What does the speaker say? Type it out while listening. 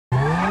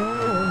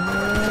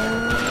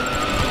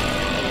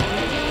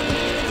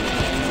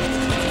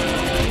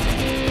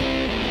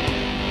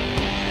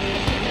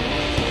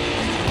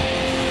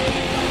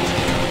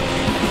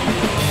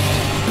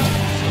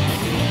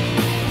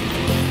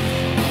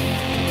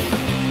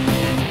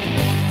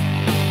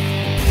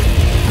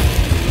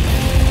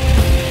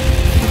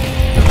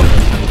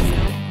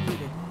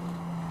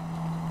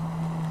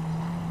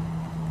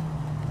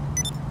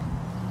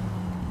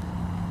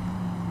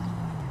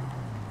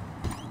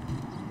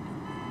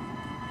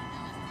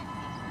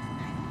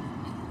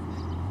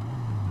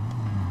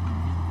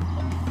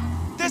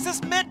This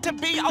is meant to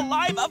be a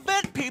live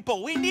event,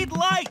 people. We need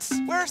lights.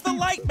 Where's the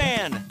light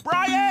man?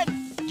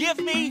 Brian, give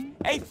me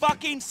a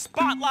fucking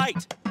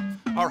spotlight.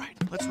 All right,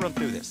 let's run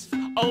through this.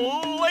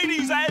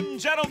 Ladies and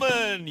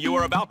gentlemen, you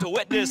are about to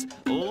witness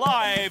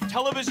live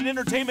television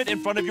entertainment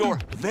in front of your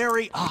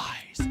very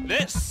eyes.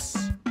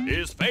 This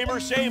is Fame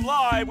or Shame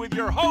Live with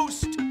your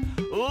host,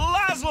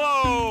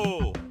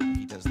 Laszlo.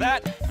 He does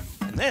that,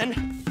 and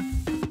then,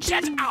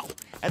 jet out.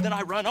 And then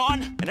I run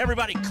on, and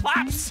everybody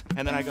claps.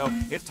 And then I go,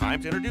 it's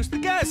time to introduce the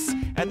guests.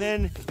 And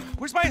then,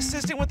 where's my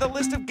assistant with the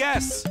list of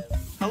guests?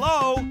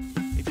 Hello?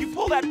 If you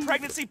pull that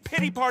pregnancy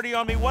pity party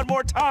on me one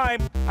more time,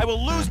 I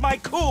will lose my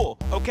cool,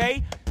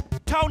 okay?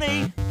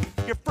 Tony,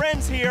 your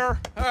friend's here.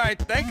 All right,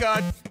 thank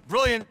God.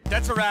 Brilliant,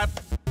 that's a wrap.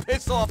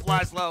 Piss off,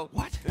 Laszlo.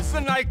 What? This is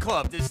a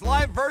nightclub. This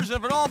live version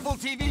of an awful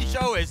TV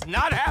show is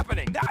not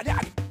happening.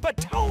 But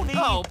Tony...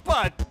 Oh,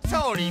 but,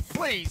 Tony,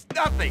 please,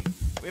 nothing.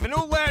 We have a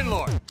new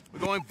landlord. We're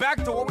going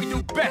back to what we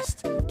do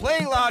best.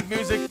 Playing loud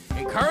music,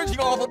 encouraging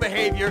awful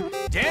behavior,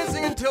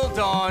 dancing until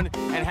dawn,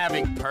 and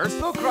having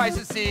personal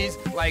crises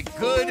like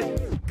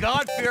good,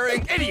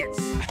 God-fearing idiots.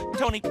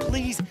 Tony,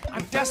 please,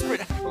 I'm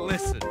desperate.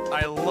 Listen,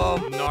 I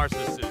love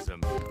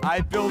narcissism.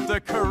 I built a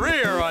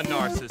career on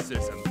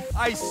narcissism.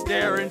 I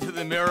stare into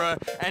the mirror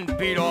and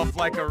beat off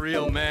like a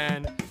real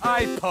man.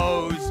 I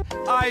pose,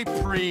 I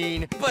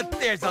preen, but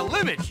there's a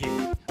limit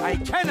here. I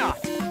cannot,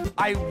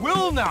 I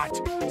will not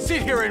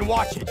sit here and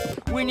watch it.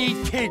 We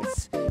need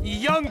kids,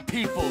 young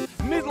people,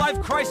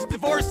 midlife crisis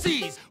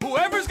divorcees,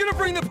 whoever's gonna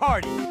bring the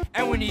party.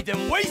 And we need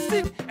them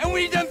wasted, and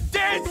we need them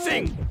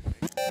dancing.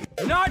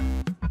 Not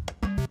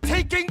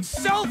taking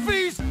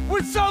selfies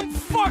with some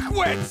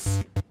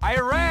fuckwits. I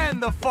ran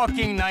the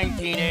fucking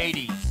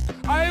 1980s.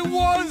 I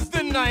was the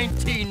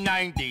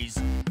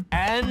 1990s.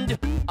 And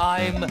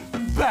I'm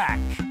back.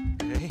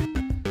 Okay.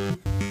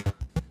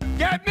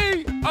 Get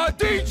me a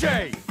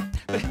DJ!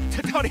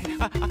 Tony,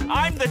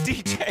 I'm the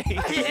DJ.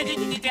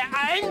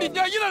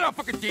 You're not a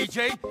fucking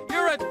DJ.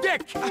 You're a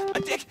dick.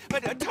 A dick?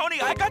 But Tony,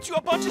 I got you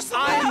a bunch of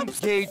I'm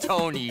celebs. Gay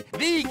Tony,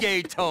 the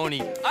Gay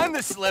Tony. I'm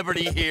the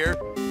celebrity here.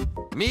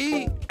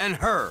 Me and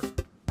her.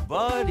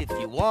 But if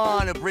you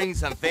want to bring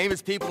some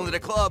famous people into the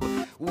club,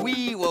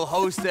 we will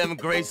host them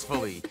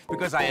gracefully.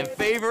 Because I am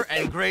favor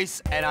and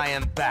grace, and I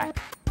am back.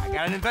 I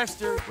got an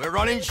investor. We're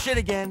running shit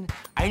again.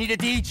 I need a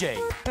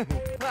DJ.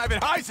 I've been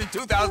high since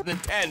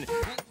 2010.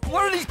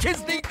 What do these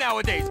kids need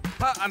nowadays?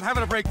 I'm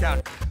having a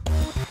breakdown.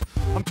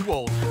 I'm too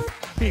old.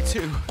 Me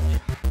too.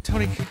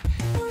 Tony,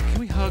 can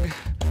we hug?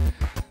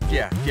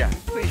 Yeah.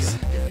 Please.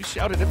 You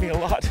shouted at me a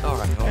lot. All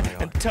right.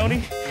 And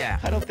Tony? Yeah.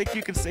 I don't think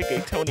you can say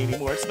Gay Tony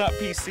anymore. It's not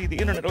PC. The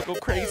internet will go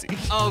crazy.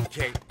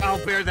 Okay,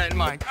 I'll bear that in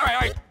mind. All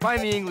right.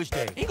 Find me English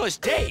Dave. English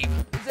Dave?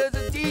 There's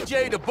a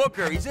DJ, the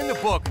booker. He's in the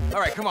book. All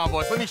right, come on,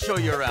 boys. Let me show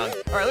you around.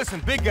 All right, listen,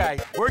 big guy.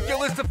 Work your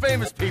list of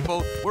famous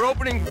people. We're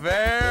opening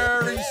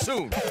very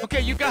soon.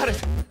 Okay, you got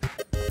it.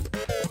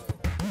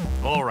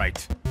 All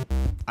right.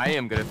 I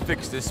am gonna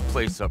fix this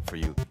place up for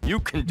you.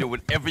 You can do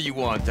whatever you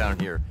want down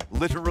here.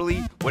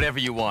 Literally, whatever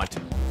you want.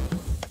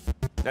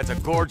 That's a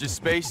gorgeous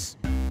space.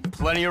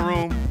 Plenty of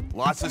room.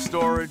 Lots of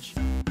storage.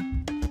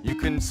 You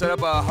can set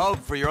up a hub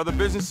for your other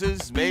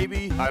businesses,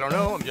 maybe. I don't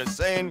know. I'm just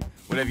saying.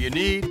 Whatever you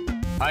need.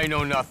 I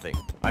know nothing.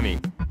 I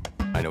mean,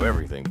 I know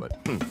everything, but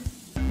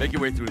make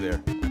your way through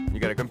there. You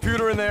got a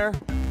computer in there.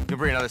 You can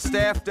bring another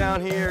staff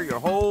down here, your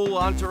whole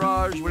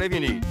entourage, whatever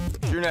you need.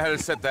 Sure know how to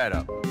set that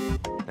up.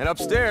 And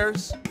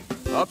upstairs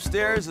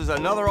is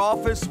another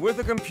office with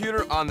a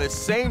computer on the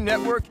same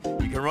network.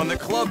 You can run the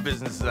club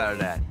businesses out of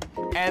that.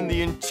 And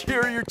the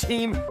interior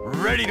team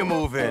ready to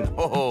move in.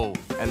 Oh,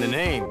 and the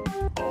name,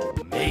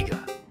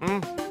 Omega.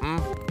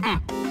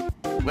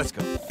 Let's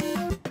go.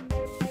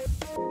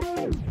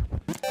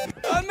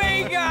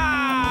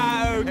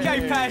 Amigo!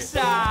 Que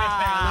pasa?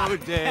 Hello,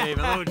 Dave.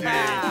 Hello, Dave.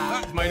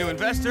 That's my new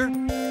investor,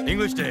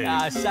 English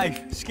Dave.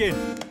 Safe skin.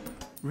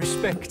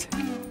 Respect.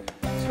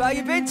 So how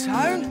you been,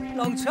 Tone?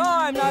 Long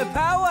time, no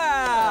power.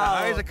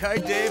 Eyes a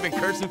kite, Dave, and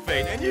cursing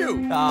fate. And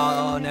you?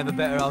 Oh, never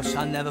better, old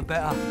son, never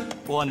better.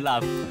 One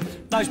love.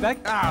 Nose back?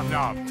 Ah,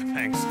 no,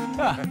 thanks.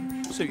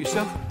 Suit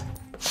yourself.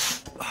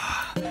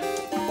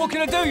 What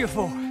can I do you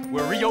for?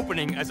 We're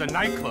reopening as a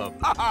nightclub.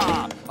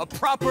 A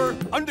proper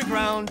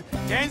underground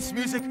dance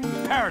music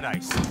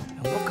paradise.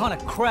 And what kind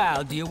of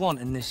crowd do you want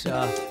in this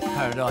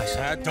paradise?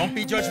 Don't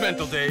be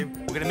judgmental, Dave.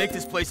 We're gonna make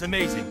this place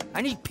amazing.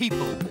 I need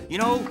people, you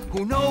know,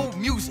 who know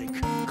music.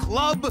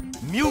 Club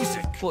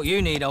music. What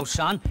you need, old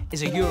son,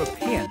 is a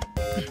European.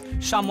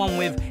 Someone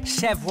with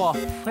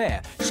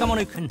savoir-faire. Someone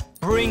who can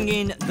bring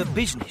in the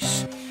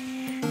business.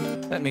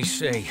 Let me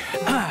see.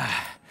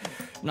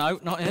 No,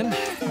 not him.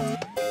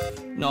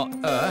 Not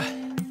her.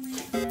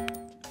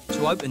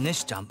 To open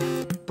this dump,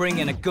 bring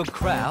in a good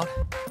crowd.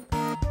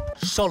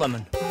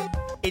 Solomon.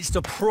 It's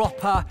the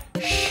proper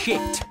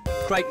shit.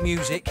 Great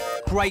music,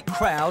 great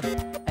crowd,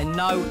 and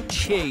no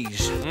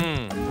cheese.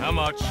 How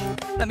much?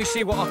 Let me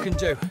see what I can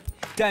do.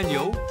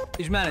 Daniel,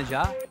 his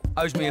manager,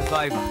 owes me a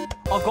favour.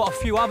 I've got a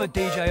few other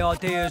DJ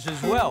ideas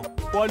as well.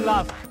 One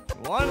love.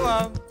 One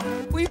love.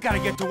 We've got to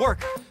get to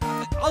work.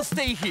 I'll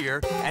stay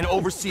here and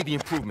oversee the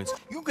improvements.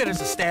 You get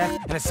us a staff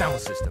and a sound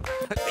system.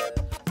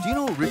 Do you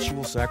know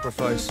ritual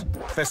sacrifice?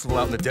 Festival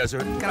out in the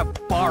desert? Gotta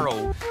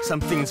borrow some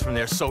things from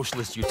their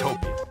socialist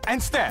utopia.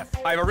 And staff,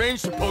 I've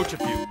arranged to poach a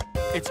few.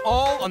 It's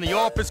all on the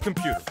office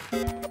computer.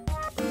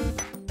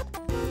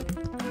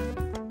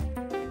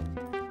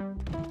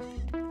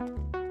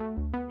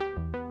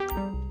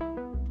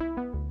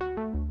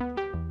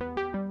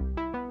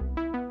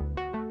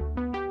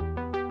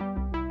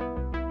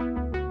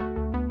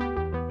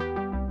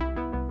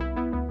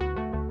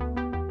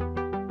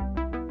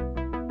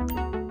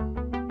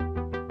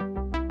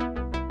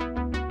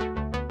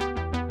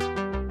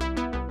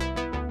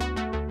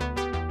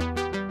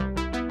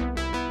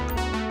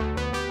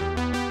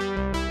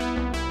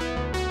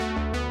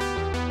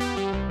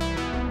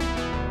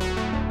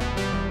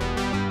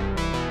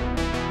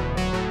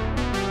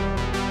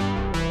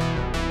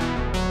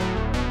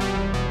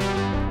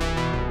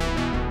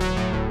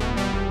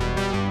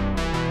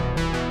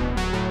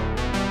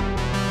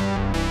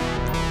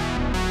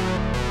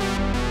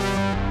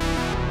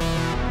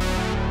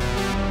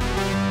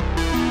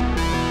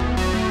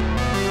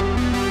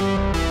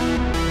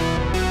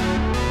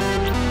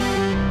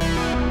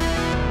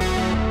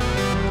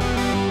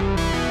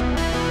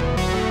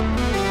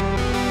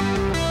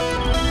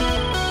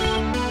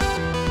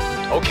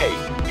 Okay,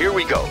 here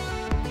we go.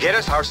 Get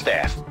us our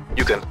staff.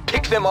 You can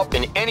pick them up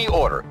in any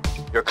order.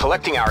 You're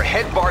collecting our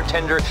head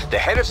bartender, the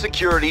head of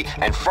security,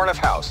 and front of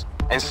house,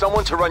 and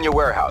someone to run your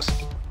warehouse.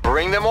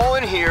 Bring them all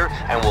in here,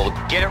 and we'll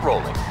get it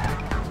rolling.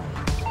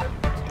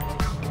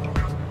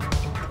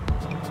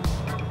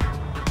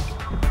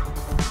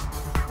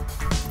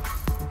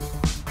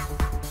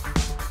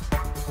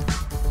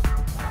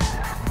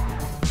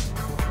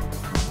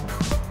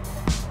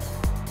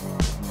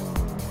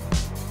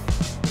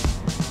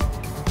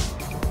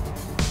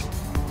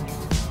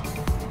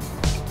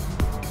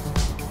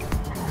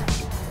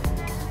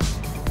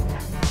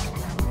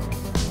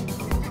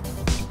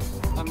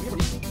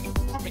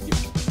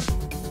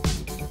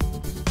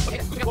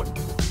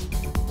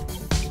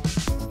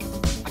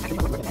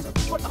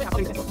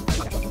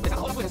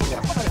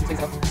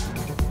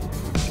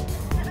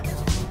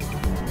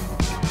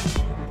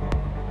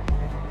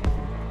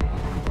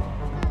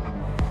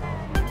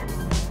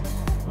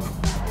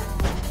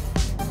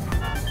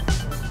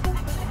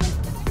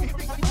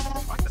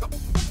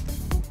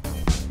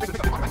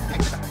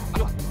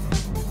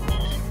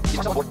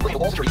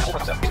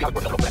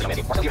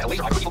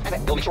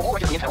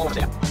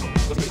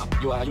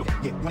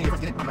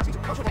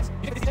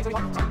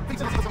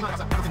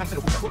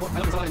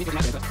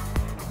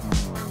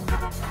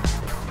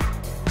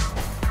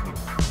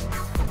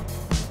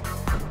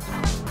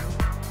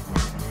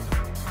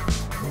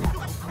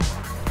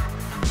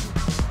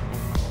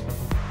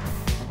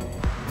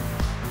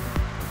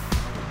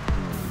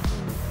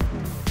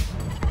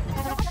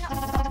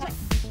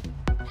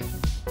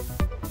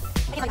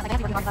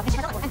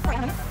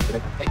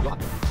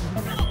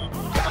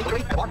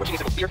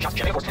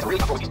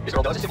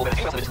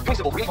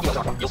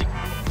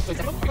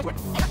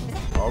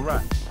 All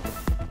right.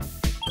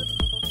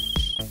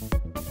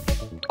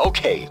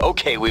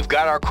 Okay, we've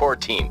got our core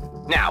team.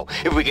 Now,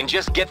 if we can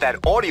just get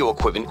that audio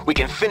equipment, we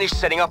can finish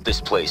setting up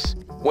this place.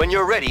 When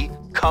you're ready,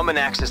 come and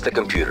access the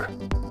computer.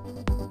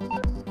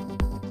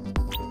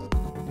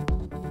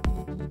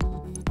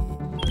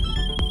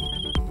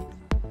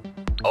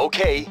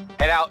 Okay,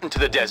 head out into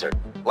the desert.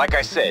 Like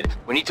I said,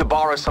 we need to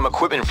borrow some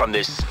equipment from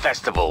this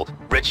festival,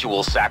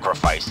 ritual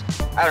sacrifice.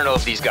 I don't know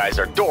if these guys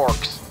are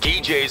dorks,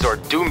 DJs, or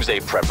doomsday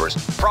preppers.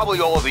 Probably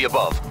all of the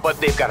above. But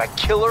they've got a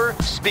killer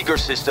speaker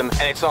system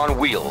and it's on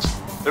wheels.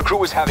 The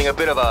crew is having a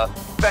bit of a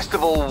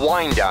festival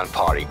wind-down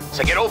party.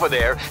 So get over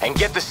there and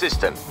get the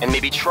system, and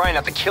maybe try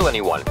not to kill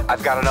anyone.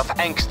 I've got enough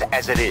angst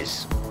as it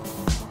is.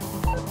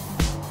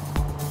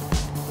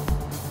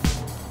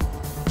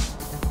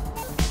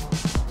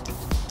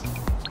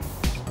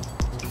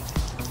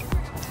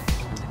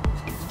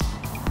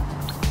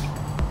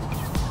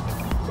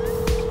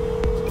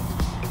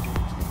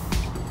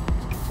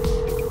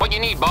 What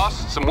you need,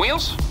 boss? Some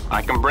wheels?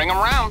 I can bring them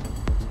around.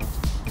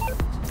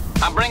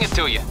 I'll bring it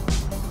to you.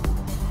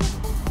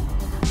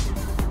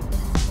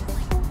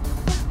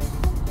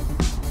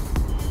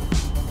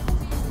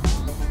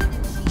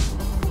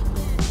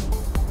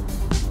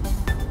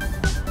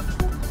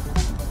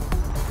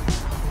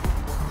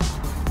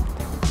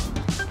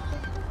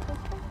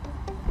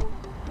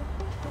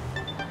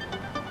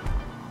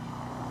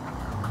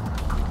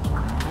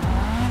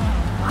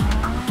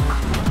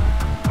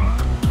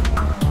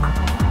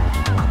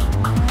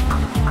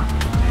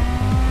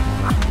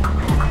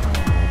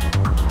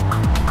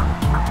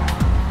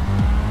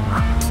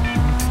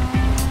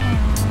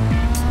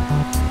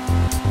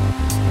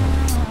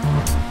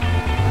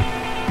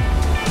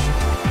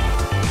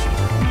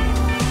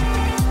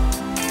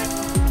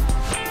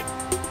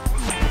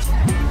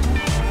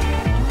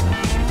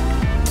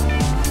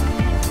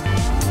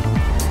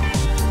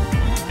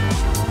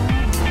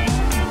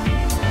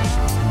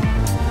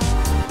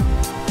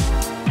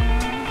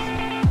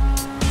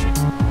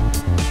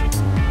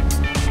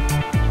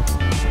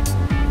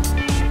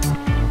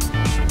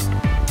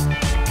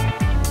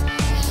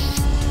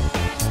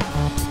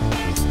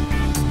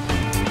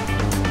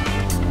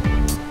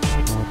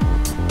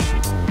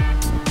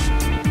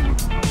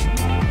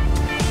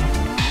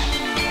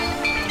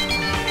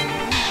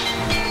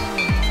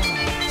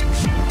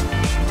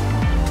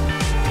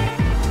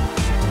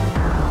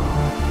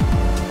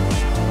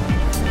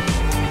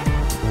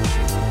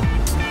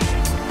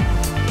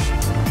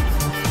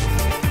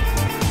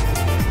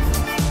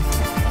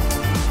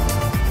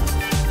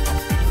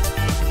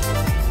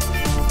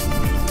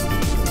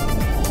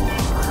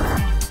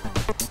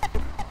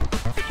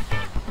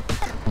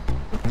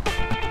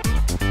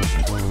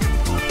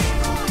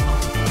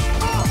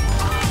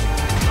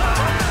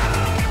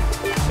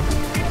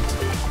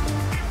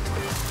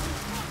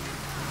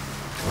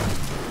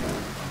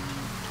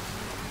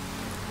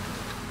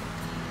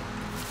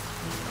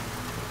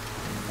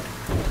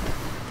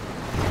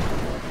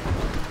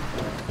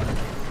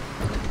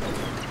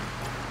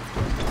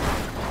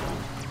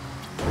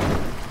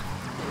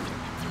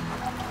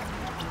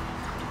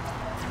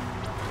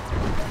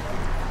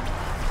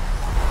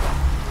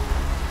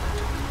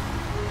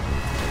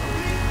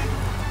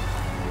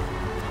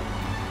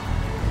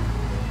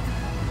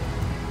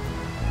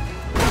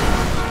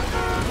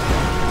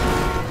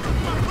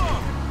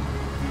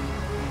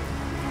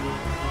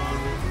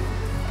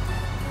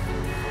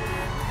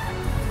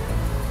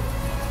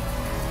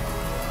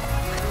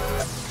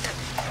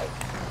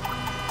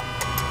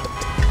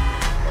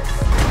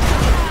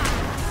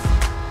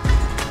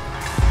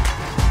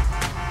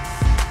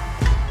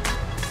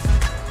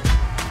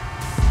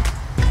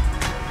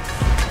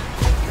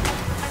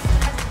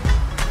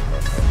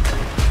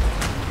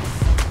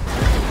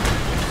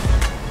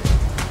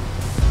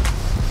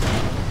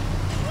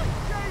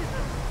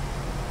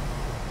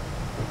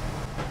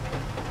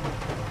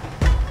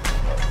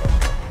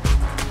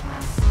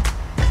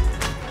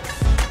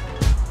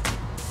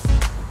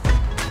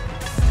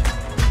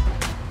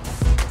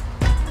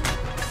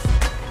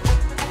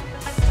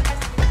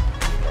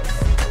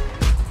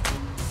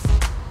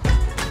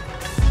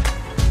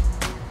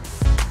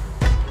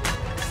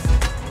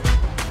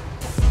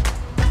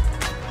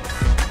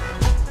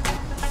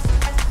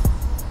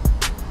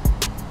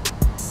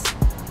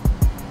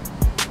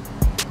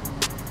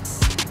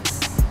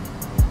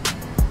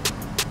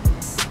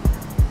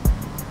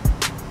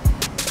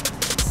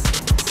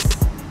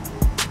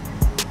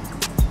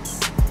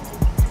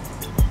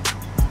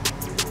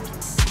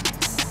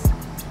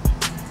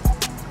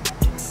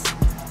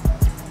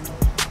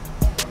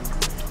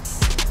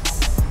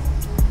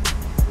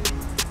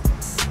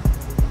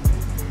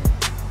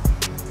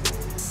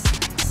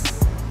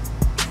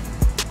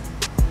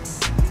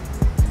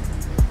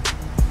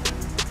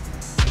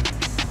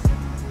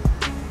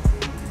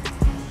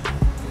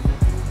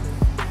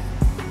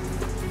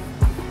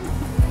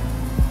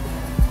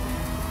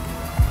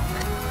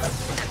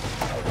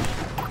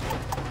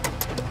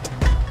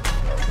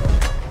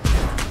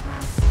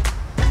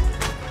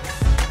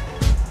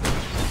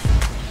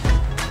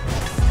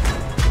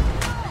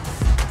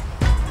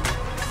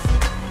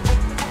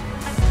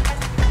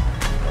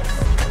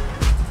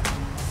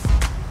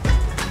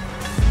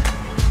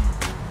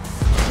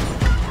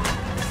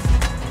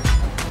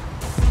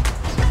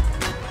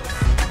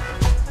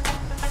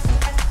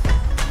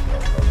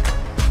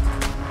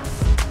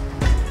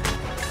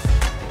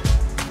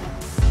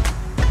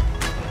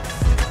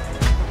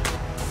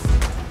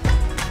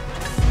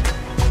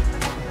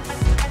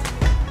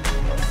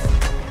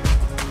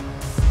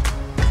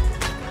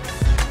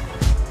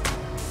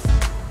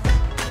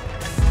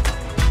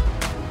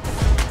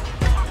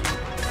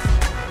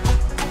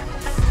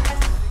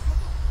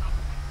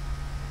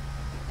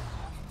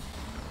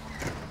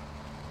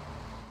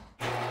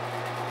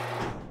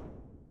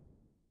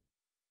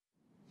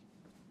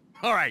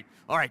 All right.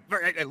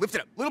 Lift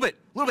it up. A little bit.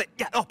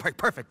 Yeah, oh,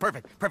 perfect. All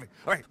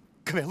right,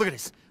 come here, look at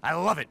this. I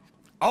love it.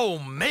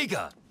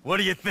 Omega. What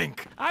do you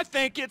think? I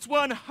think it's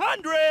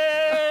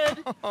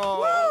 100!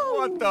 Oh,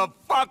 what the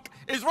fuck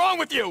is wrong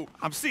with you?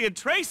 I'm seeing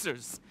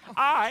tracers.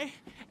 I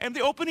am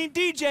the opening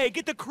DJ.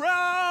 Get the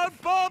crowd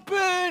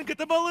bumping. Get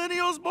the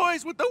millennials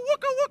boys with the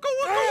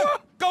wooka.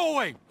 Go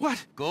away.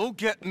 What? Go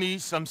get me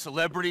some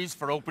celebrities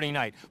for opening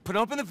night. Put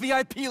them up in the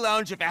VIP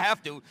lounge if you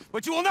have to,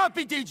 but you will not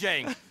be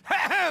DJing.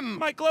 Ahem.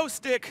 My glow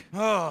stick.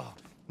 Oh,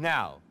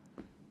 now,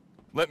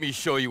 let me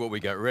show you what we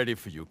got ready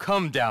for you.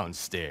 Come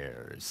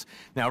downstairs.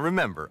 Now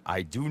remember,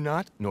 I do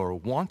not nor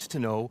want to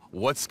know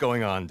what's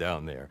going on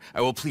down there.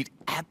 I will plead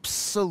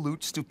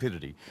absolute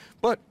stupidity.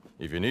 But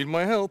if you need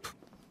my help,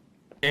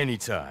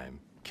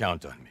 anytime,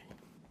 count on me.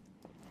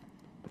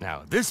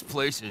 Now, this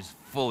place is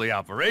fully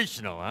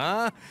operational,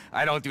 huh?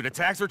 I don't do the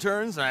tax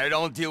returns, and I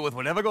don't deal with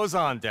whatever goes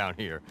on down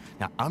here.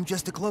 Now, I'm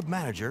just a club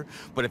manager,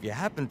 but if you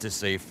happen to,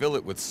 say, fill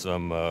it with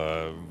some,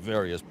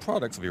 various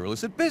products of your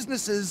illicit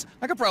businesses,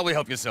 I could probably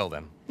help you sell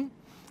them. All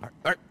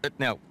right,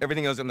 now,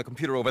 everything else on the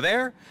computer over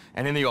there,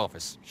 and in the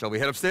office. Shall we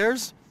head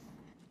upstairs?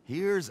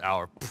 Here's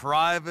our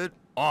private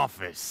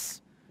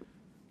office.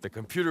 The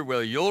computer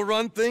where you'll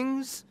run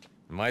things,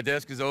 and my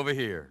desk is over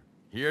here.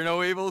 Hear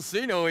no evil,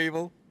 see no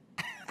evil.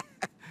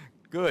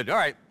 Good. All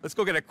right, let's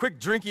go get a quick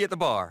drinky at the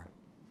bar.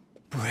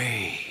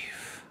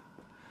 Brave.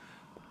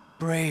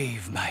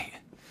 Brave, mate.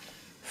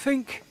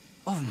 Think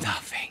of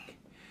nothing.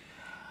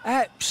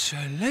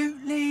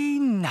 Absolutely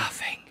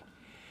nothing.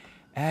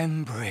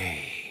 And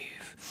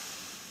brave.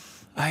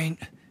 Ain't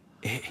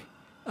it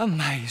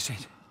amazing?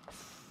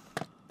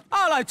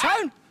 Hello,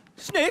 Tone.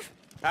 Sniff?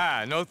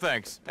 Ah, no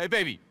thanks. Hey,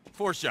 baby,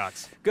 4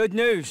 shots. Good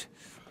news.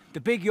 The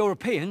big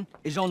European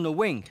is on the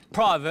wing.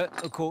 Private,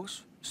 of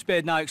course.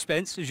 Spared no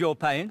expense, as you're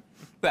paying.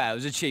 Well, it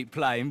was a cheap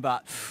plane,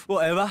 but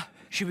whatever.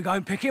 Should we go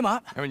and pick him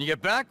up? And when you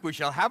get back, we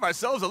shall have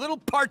ourselves a little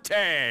party.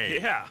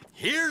 Yeah.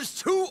 Here's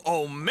to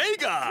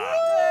Omega!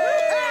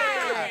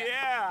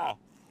 Yeah!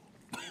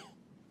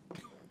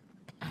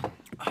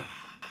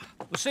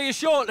 We'll see you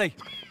shortly.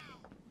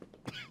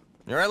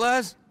 You all right,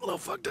 lads? A little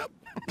fucked up.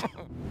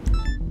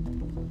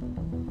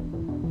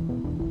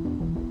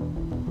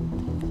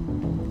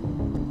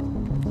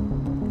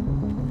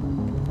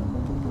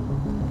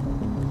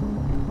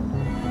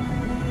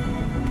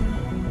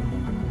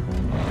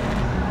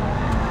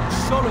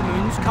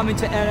 Solomon's coming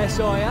to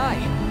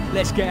LSIA.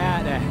 Let's get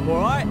out there,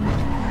 all right?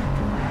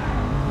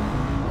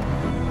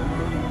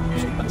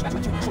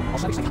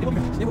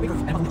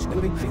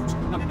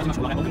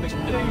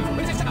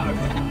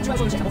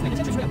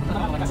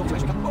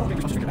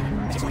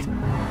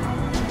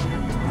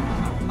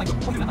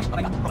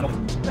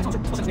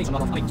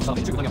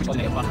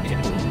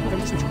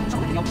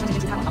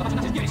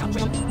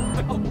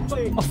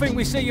 I think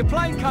we see your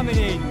plane coming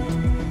in.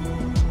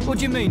 What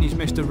do you mean he's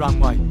missed the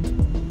runway?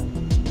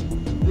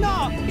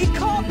 No, he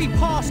can't be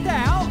passed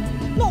out.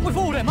 Not with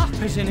all them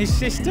uppers in his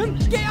system.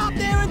 Get up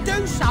there and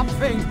do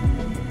something.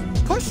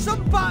 Push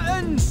some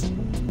buttons.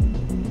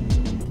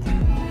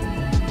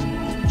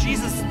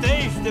 Jesus,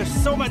 Dave, there's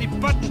so many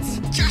buttons.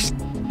 Just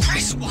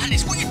press one.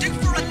 It's what you do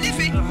for a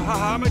living.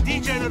 I'm a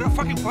DJ, not a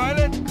fucking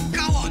pilot.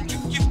 Go on,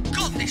 you've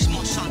got this,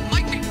 my son.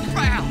 Make me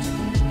proud.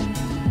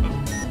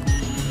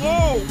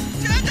 Whoa!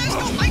 That's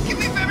not making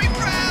me very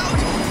proud.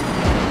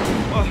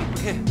 Oh,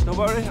 okay, don't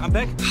worry, I'm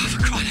back. Oh,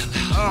 for crying out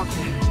loud.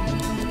 Okay.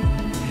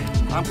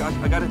 I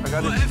got it.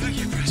 Whatever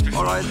you press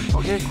before. All right,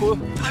 okay, cool.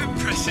 Don't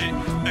press it.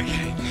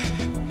 Okay.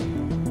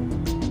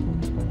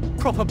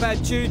 Proper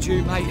bad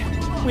juju, mate.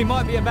 We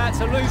might be about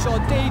to lose our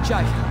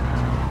DJ.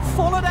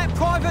 Follow that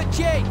private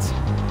jet.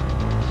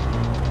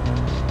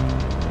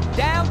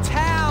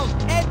 Downtown.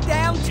 Head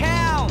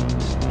downtown.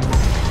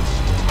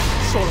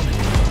 Solomon.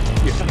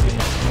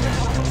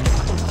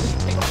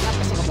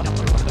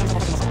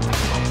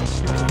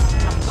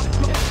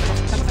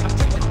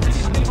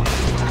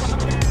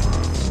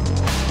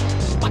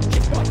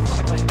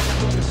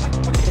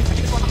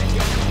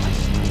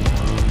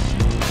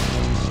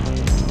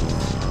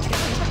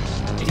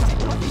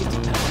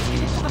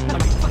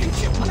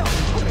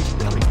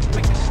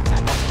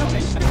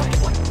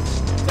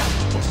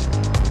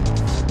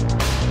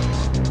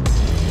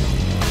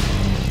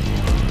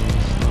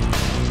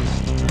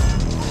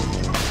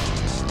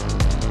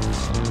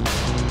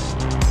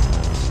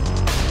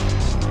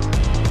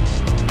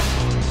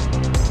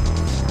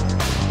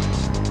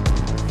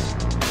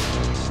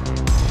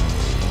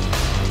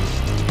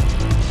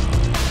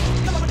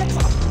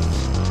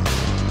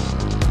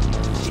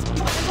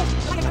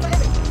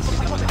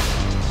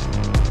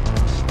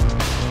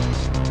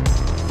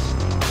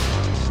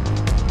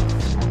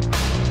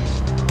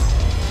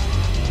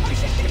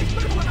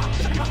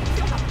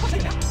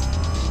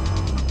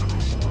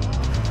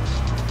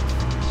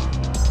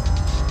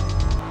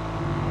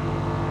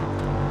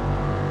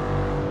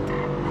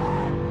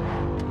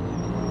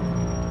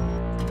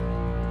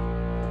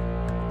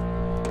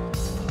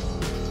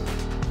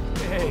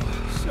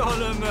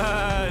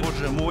 man.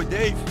 Bоже moj,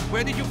 Dave,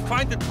 where did you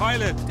find the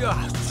toilet?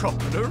 Top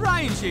of the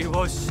range he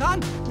was,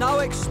 son. No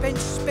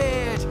expense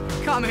spared.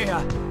 Come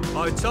here.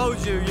 I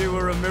told you you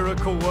were a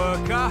miracle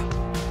worker.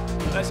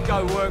 Let's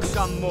go work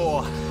some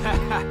more.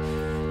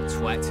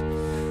 Twat.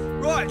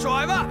 Right,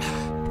 driver.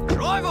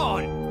 Drive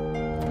on.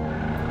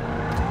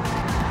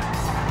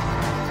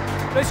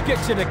 Let's get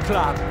to the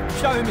club.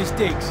 Show him his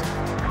digs.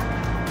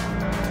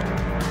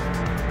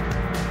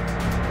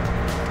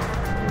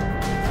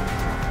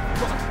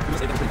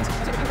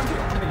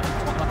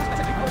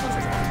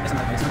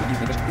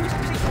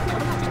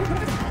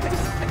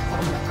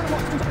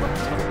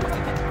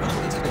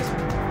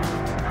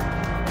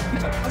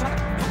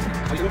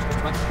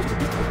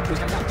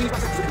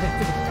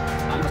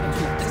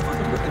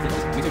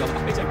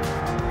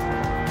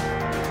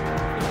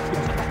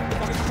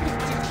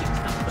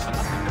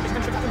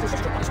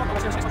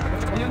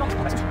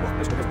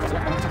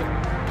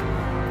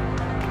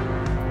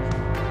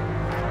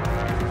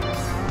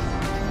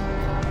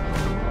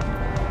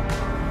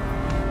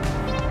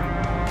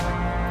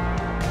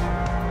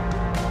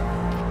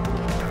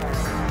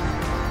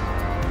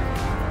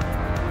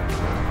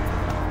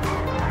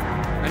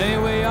 Here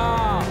we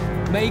are.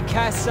 Me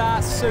casa,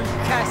 su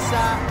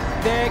casa,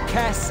 their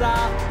casa.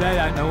 They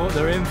don't know what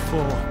they're in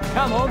for.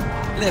 Come on.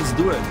 Let's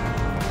do it.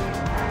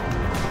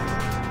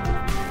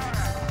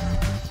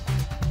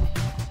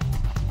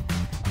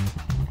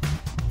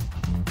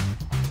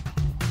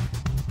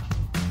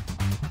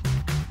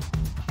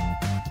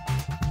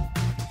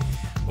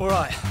 All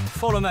right,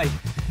 follow me.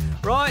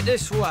 Right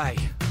this way.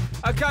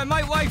 Okay,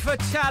 make way for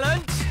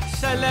talent.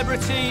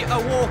 Celebrity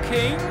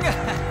a-walking.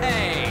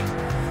 Hey.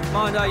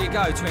 Mind how you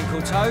go,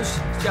 Twinkle Toes.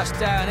 It's just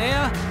down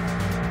here.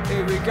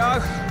 Here we go.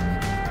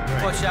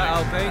 Watch out,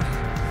 old bean.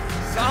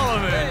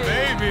 Solomon,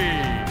 baby,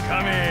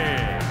 come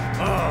here.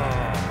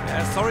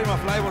 Yeah, sorry my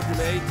flight was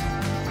delayed.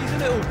 He's a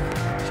little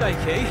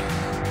shaky,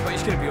 but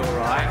he's gonna be all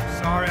right.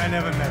 Sorry I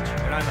never met you,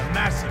 but I'm a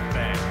massive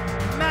fan.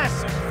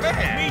 Massive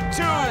fan. Me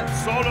too,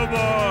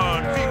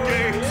 Solomon.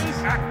 Fingers,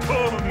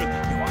 Actum.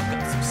 You want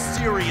some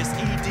serious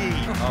ED?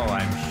 Oh,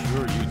 I'm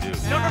sure you do.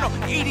 No,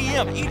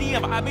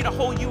 EDM. I made a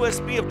whole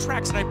USB of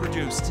tracks that I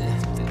produced.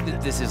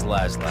 This is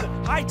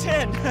Laszlo. High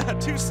 10,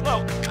 too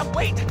slow.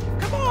 Wait,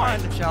 come on.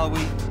 Shall we?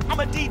 I'm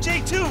a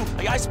DJ too.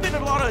 I spend a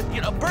lot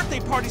of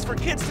birthday parties for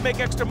kids to make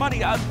extra money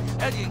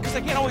because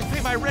I can't always pay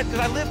my rent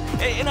because I live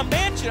in a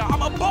mansion.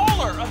 I'm a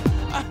baller.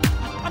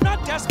 I'm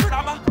not desperate.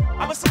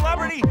 I'm a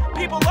celebrity.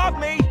 People love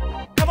me.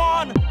 Come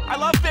on. I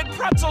love big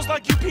pretzels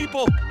like you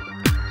people.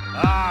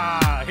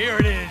 Ah, here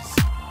it is.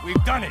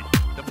 We've done it.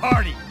 The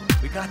party.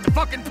 We got the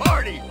fucking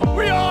party.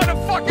 We are the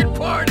fucking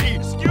party.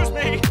 Excuse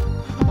me.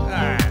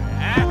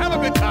 Have a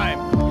good time.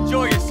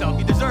 Enjoy yourself.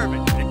 You deserve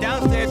it. And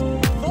downstairs,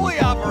 fully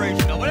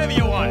operational. Whatever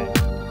you want.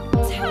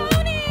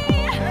 Tony!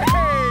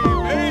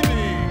 Hey,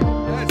 baby.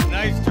 That's a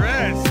nice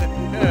dress.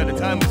 The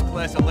timeless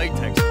class of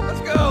latex.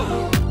 Let's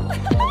go.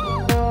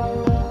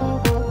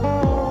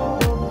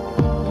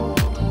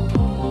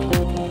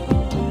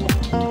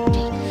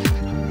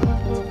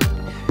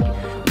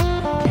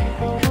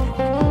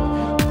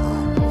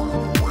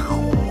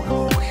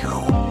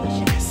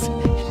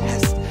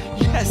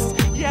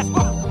 Yes.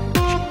 Oh,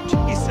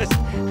 Jesus.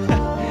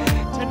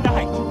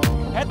 Tonight,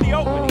 at the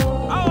opening.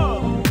 Oh,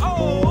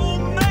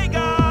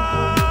 Omega!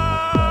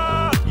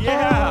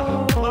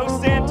 Yeah, Los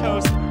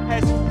Santos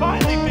has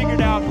finally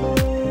figured out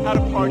how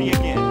to party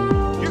again.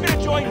 You're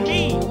gonna join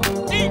me,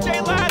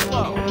 DJ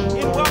Laszlo,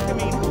 in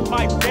welcoming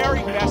my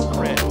very best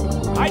friend.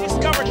 I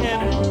discovered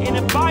him in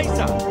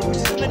Ibiza, which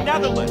is in the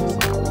Netherlands.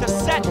 The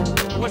set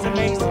was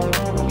amazing.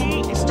 He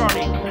is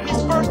starting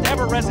his first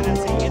ever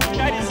residency in the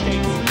United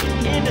States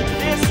in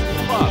this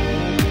club.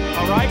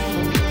 All right?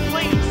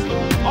 Please,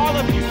 all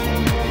of you,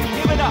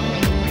 give it up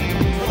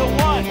for the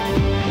one,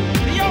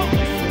 the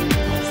only,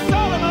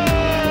 Solomon!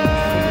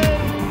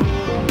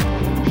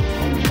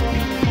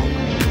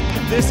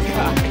 This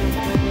guy.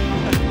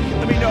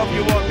 Let me know if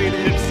you want me to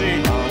MC.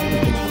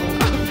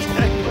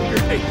 Okay,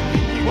 great.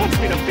 He wants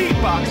me to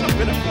beatbox. I'm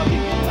gonna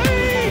fucking...